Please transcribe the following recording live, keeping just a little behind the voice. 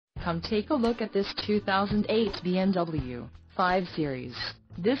Come take a look at this 2008 BMW 5 Series.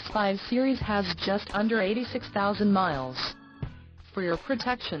 This 5 Series has just under 86,000 miles. For your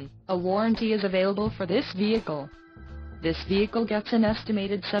protection, a warranty is available for this vehicle. This vehicle gets an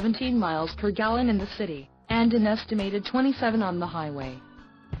estimated 17 miles per gallon in the city, and an estimated 27 on the highway.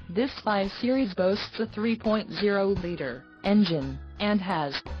 This 5 Series boasts a 3.0-liter engine, and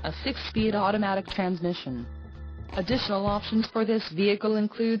has a 6-speed automatic transmission. Additional options for this vehicle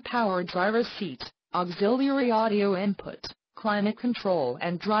include power driver's seat, auxiliary audio input, climate control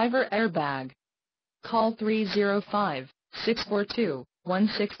and driver airbag. Call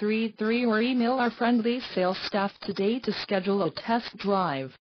 305-642-1633 or email our friendly sales staff today to schedule a test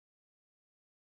drive.